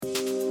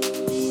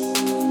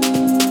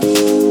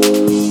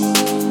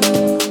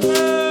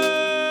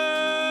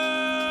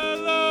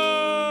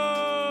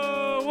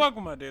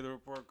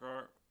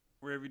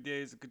every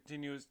day is a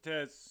continuous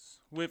test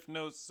with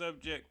no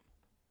subject.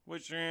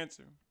 What's your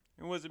answer?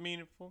 And was it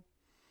meaningful?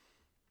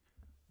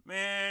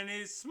 Man,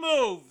 it's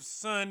smooth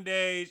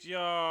Sundays,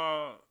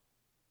 y'all.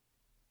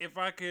 If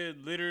I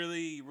could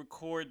literally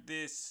record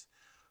this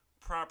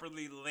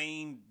properly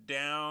laying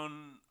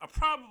down, I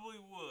probably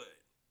would.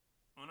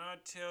 When I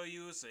tell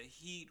you it's a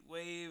heat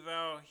wave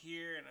out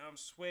here and I'm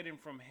sweating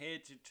from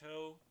head to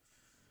toe,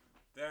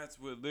 that's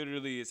what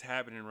literally is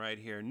happening right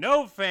here.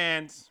 No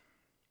fans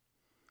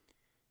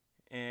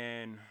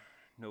and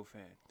no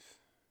fans.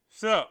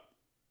 So,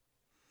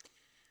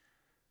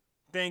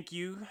 thank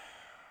you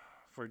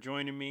for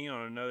joining me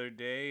on another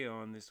day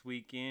on this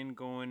weekend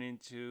going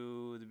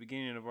into the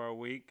beginning of our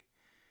week.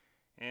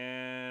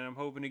 And I'm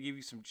hoping to give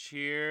you some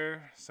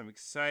cheer, some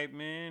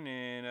excitement,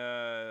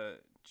 and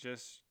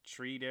just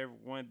treat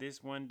everyone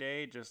this one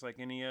day just like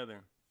any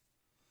other.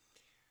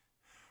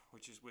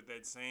 Which is with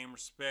that same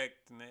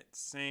respect and that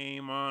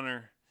same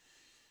honor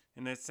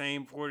and that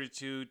same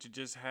fortitude to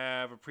just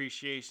have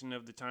appreciation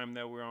of the time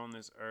that we're on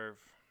this earth.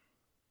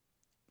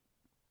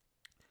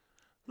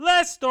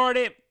 Let's start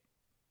it.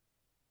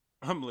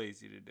 I'm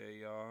lazy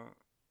today, y'all.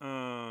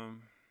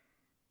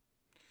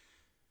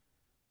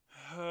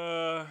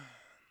 Uh,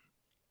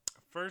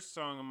 First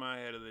song in my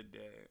head of the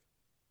day.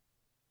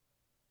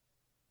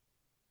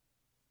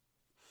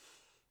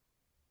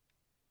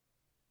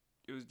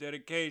 It was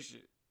Dedication.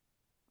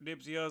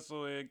 Nipsey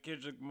Hussle and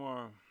Kendrick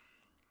Lamar.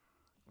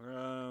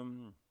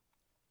 Um,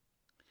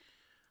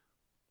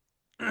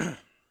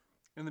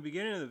 in the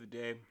beginning of the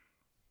day,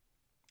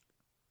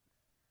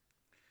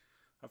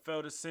 I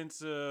felt a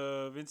sense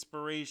of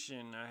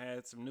inspiration. I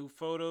had some new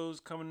photos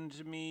coming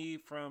to me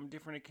from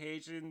different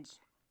occasions.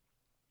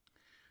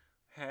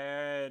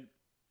 Had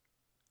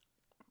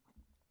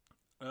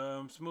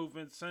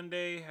Smoothman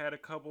Sunday. Had a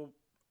couple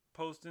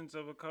postings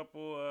of a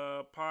couple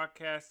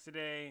podcasts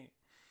today.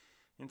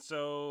 And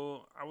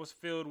so I was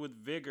filled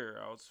with vigor.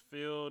 I was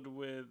filled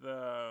with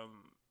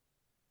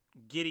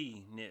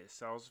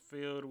giddiness. I was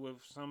filled with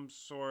some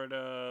sort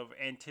of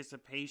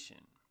anticipation.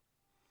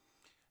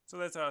 So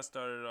that's how I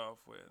started off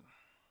with.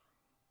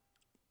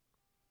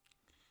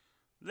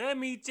 Let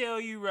me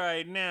tell you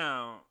right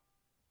now,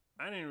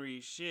 I didn't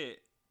read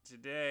shit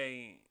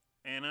today.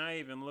 And I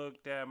even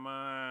looked at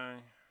my...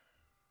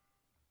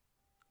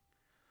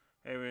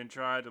 I even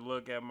tried to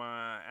look at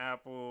my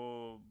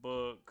Apple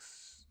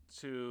books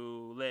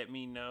to let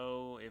me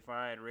know if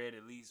I had read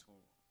at least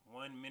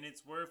 1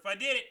 minute's worth. I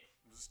did it.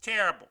 It was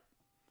terrible.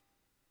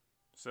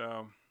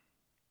 So,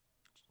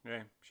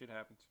 yeah, shit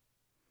happens.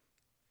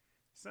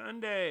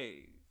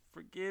 Sunday,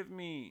 forgive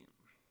me.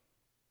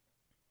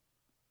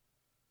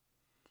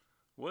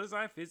 Was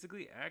I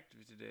physically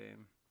active today?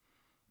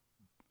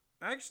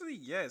 Actually,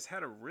 yes.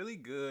 Had a really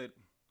good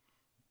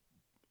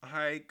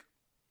hike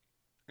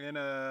in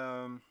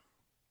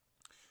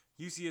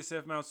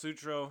UCSF Mount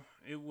Sutro.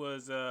 It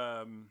was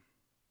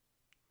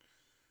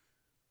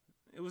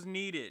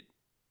needed.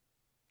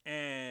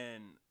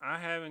 And I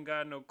haven't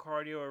got no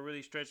cardio or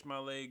really stretched my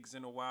legs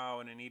in a while,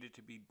 and it needed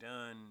to be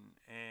done.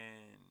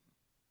 And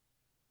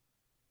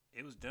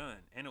it was done.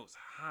 And it was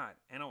hot.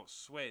 And I was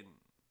sweating.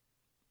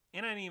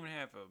 And I didn't even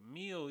have a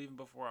meal even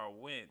before I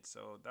went.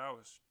 So that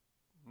was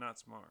not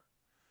smart.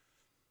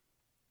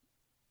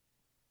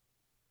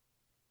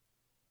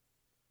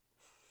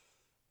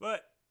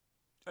 But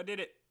I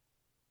did it.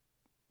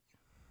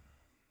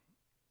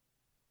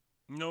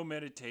 No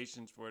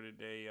meditations for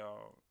today,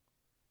 y'all.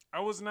 I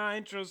was not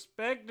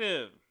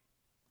introspective.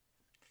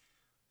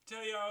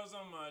 Tell you I was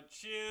on my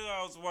chill.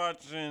 I was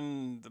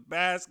watching the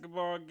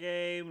basketball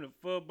game, the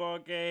football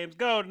games.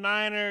 Go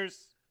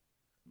Niners.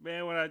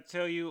 Man, when I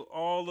tell you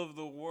all of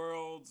the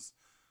world's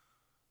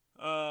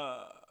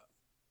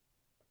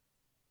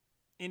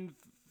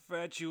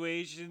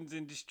infatuations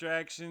and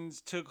distractions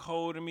took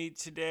hold of me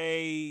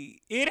today,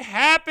 it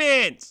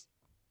happens.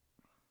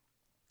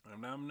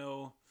 And I'm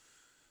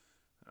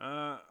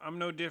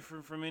no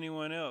different from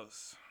anyone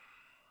else.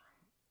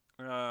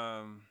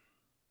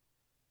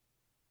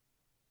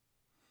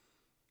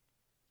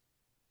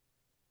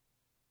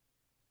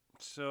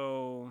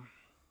 So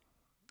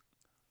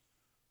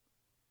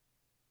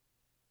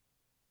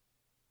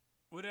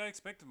what did I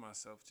expect of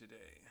myself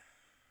today?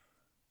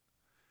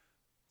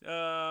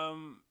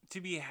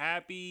 To be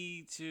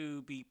happy,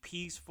 to be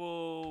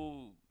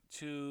peaceful,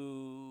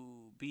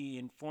 to be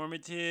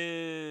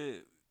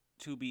informative,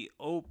 to be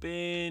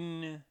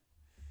open,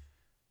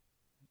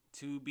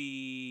 to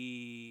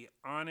be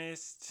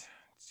honest,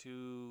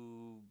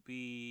 to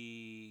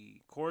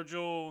be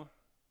cordial.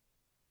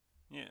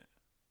 Yeah.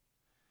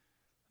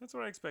 That's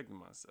what I expected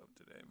myself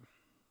today.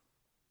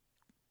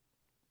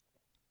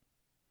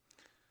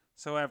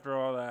 So after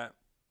all that,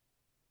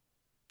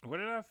 what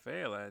did I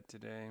fail at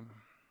today?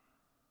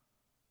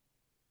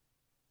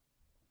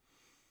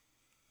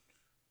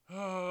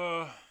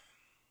 Uh,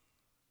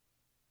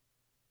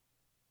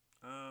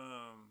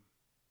 um,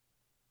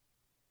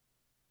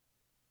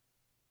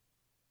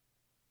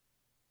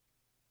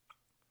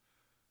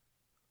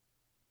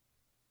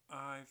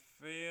 I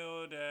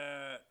failed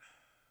at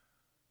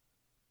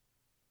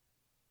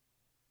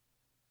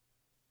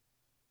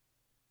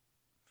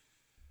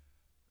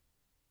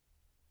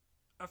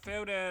I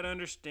failed at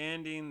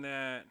understanding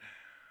that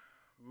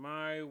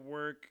my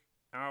work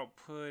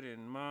output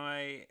and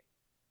my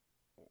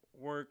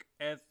work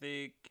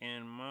ethic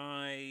and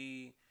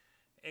my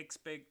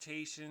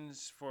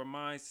expectations for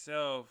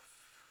myself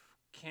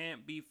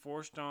can't be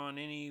forced on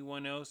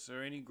anyone else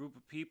or any group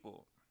of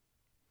people.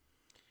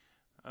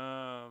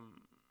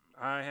 Um,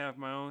 I have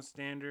my own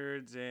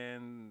standards,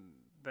 and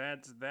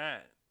that's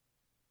that.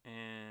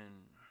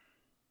 And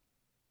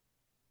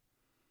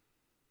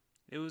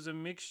it was a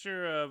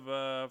mixture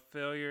of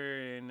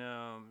failure and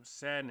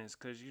sadness,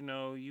 because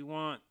you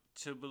want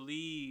to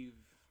believe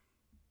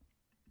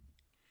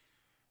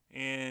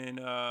in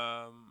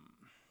an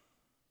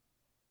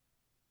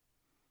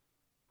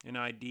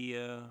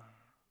idea.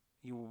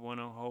 You want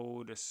to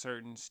hold a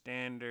certain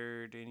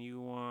standard, and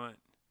you want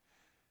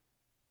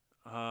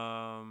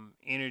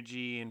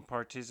energy and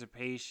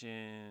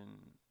participation,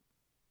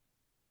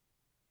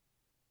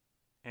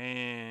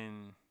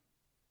 and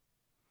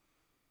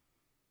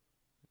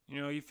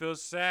you feel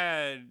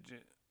sad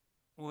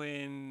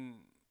when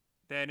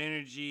that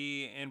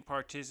energy and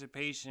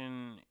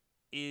participation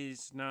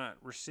is not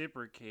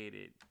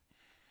reciprocated.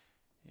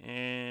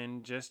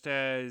 And just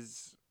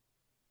as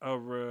a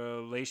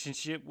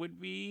relationship would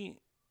be,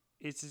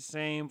 it's the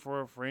same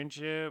for a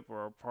friendship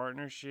or a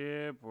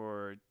partnership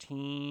or a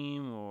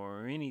team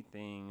or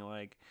anything.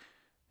 Like,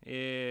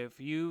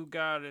 if you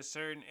got a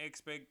certain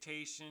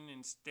expectation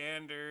and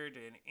standard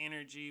and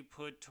energy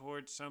put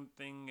towards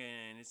something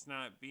and it's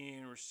not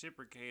being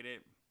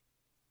reciprocated,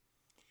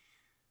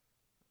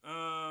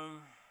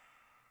 um,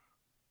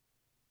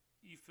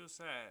 you feel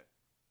sad.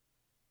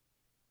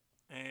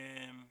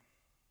 And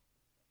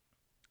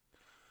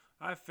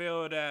I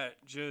failed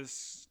at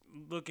just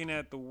looking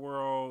at the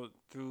world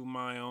through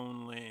my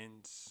own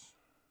lens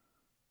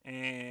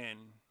and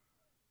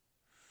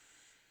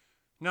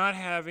not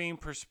having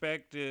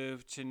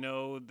perspective to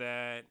know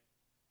that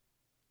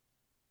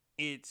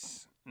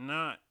it's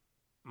not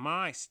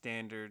my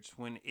standards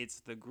when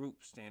it's the group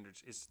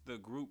standards. It's the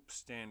group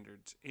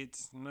standards.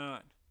 It's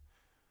not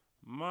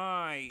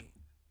my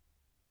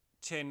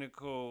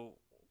technical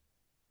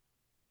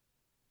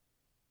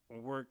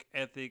work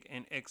ethic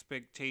and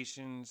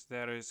expectations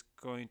that is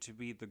going to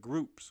be the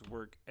group's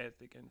work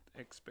ethic and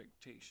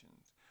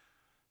expectations.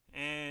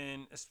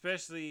 And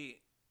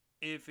especially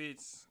if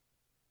it's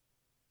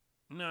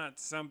not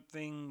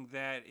something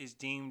that is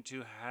deemed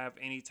to have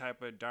any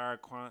type of dire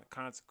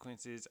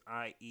consequences,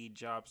 i.e.,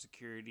 job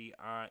security,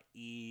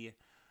 i.e.,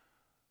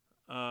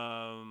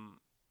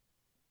 um,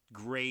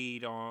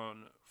 grade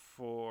on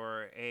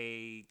for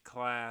a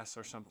class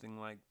or something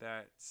like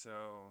that.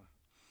 So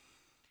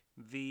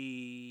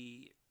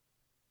the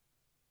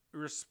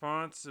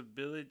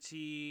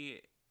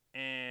responsibility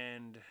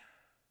and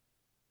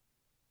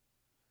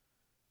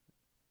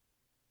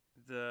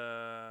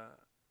the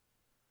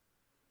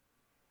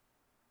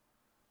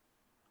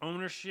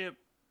ownership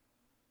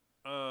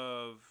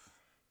of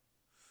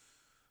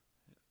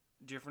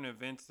different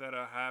events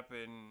that'll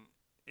happen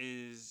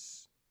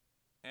is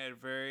at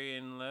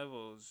varying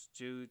levels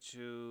due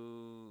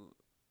to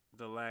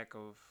the lack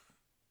of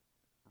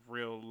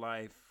real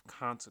life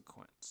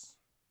consequence.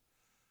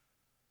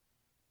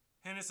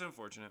 And it's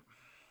unfortunate.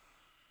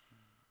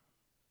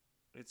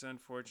 It's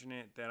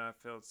unfortunate that I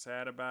felt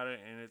sad about it,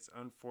 and it's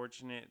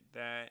unfortunate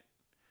that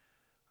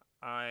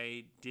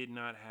I did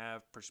not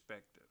have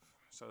perspective.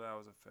 So that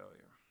was a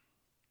failure.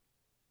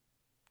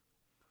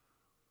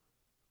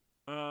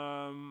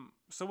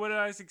 So what did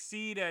I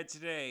succeed at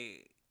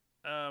today?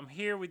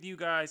 Here with you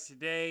guys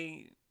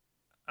today.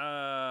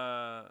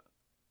 Got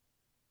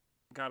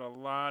a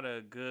lot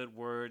of good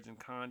words and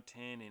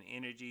content and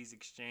energies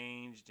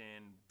exchanged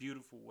and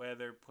beautiful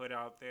weather put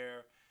out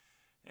there.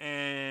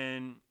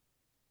 And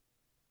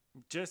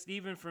just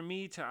even for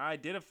me to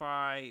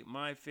identify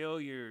my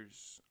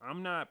failures,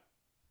 I'm not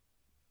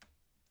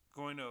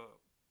going to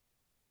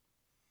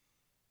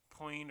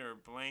point or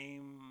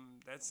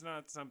blame. That's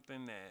not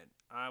something that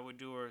I would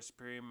do or a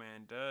spirit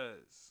man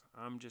does.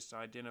 I'm just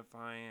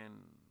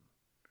identifying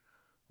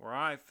where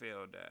I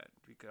failed at,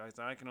 because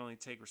I can only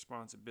take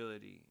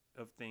responsibility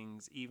of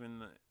things,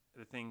 even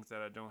the things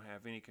that I don't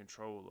have any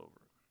control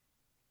over.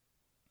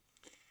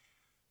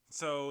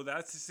 So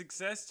that's a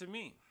success to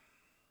me.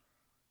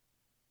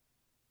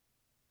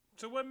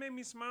 So what made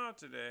me smile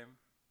today?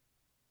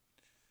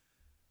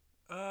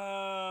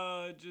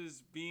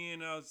 Just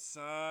being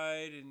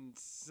outside and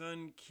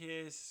sun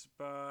kissed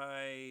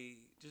by,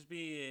 just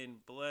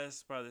being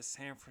blessed by the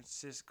San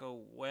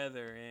Francisco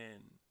weather,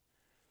 and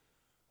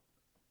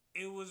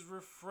it was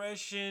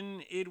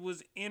refreshing, it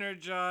was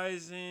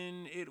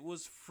energizing, it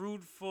was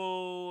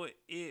fruitful,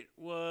 it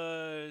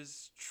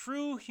was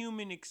true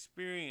human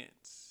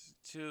experience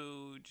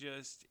to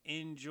just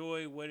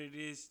enjoy what it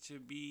is to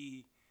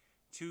be.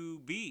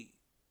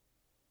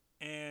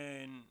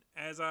 And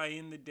as I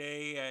end the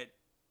day at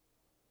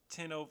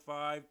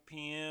 10:05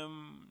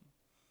 p.m.,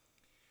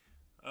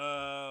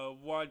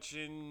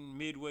 watching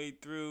midway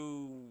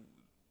through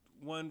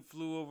One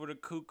Flew Over the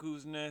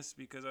Cuckoo's Nest,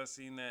 because I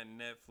seen that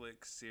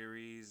Netflix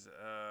series.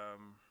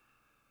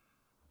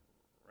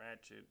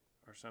 Ratchet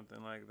or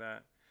something like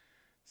that.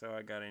 So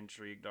I got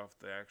intrigued off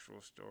the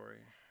actual story.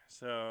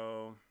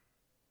 So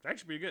it's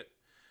actually pretty good.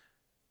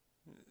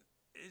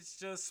 It's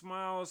just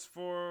smiles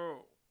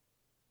for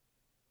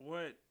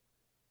what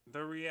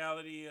the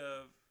reality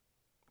of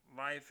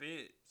life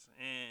is.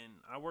 And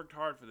I worked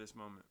hard for this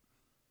moment.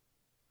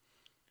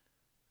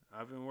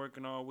 I've been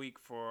working all week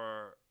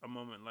for a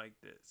moment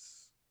like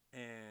this.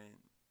 And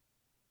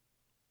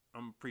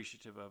I'm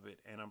appreciative of it.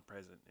 And I'm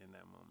present in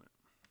that moment.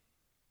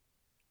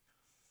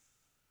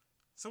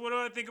 So what do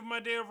I think of my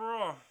day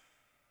overall?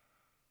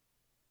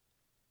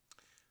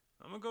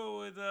 I'm going to go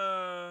with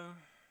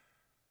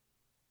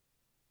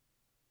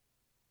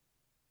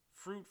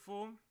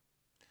fruitful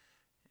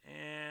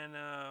and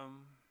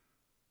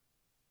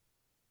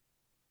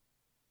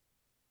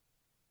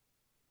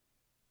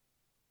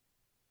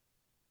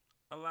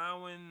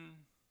allowing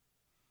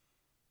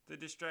the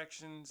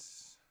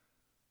distractions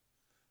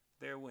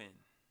their win.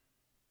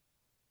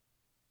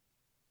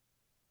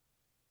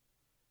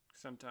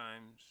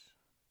 Sometimes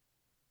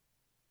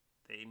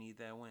they need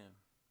that win.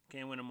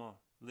 Can't win them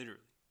all, literally.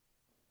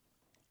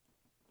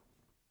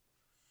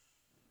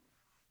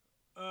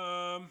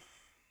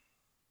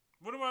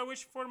 What do I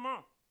wish for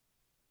tomorrow?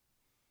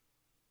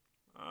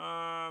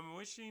 I'm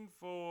wishing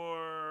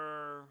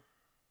for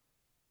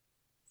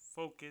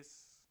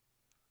focus,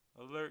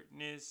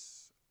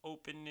 alertness,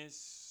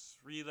 openness,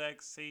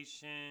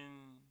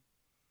 relaxation,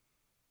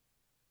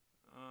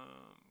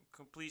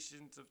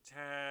 completions of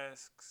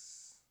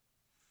tasks,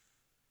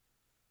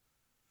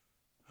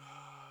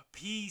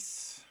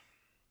 peace,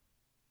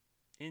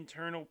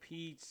 internal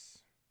peace.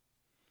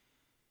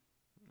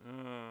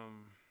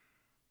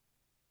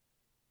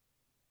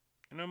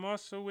 And I'm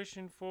also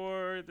wishing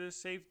for the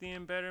safety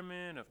and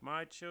betterment of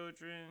my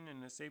children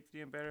and the safety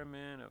and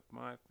betterment of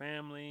my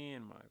family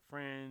and my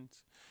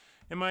friends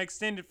and my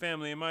extended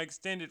family and my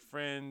extended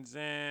friends.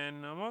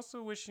 And I'm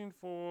also wishing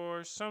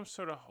for some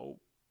sort of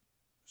hope,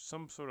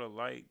 some sort of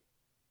light,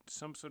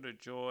 some sort of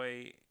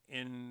joy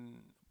in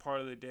part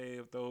of the day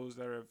of those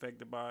that are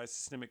affected by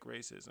systemic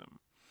racism.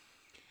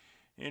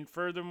 And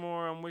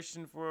furthermore, I'm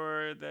wishing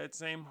for that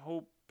same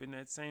hope and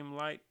that same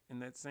light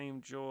and that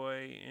same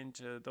joy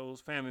into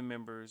those family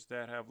members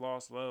that have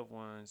lost loved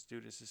ones due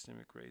to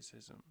systemic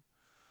racism.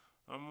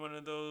 I'm one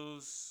of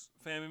those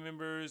family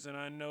members, and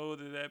I know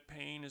that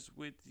pain is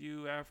with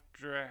you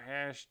after a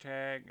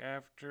hashtag,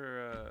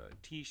 after a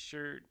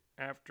t-shirt,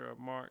 after a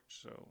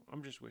march. So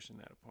I'm just wishing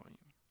that upon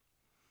you.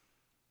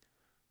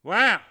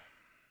 Wow.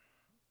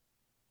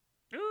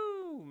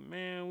 Ooh,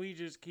 man, we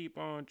just keep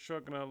on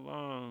trucking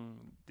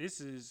along.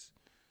 This is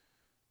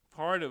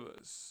part of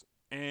us.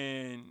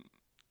 And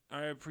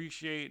I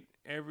appreciate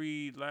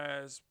every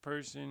last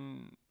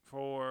person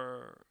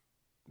for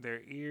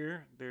their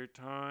ear, their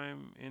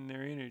time, and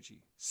their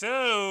energy.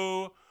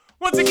 So,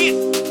 once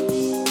again,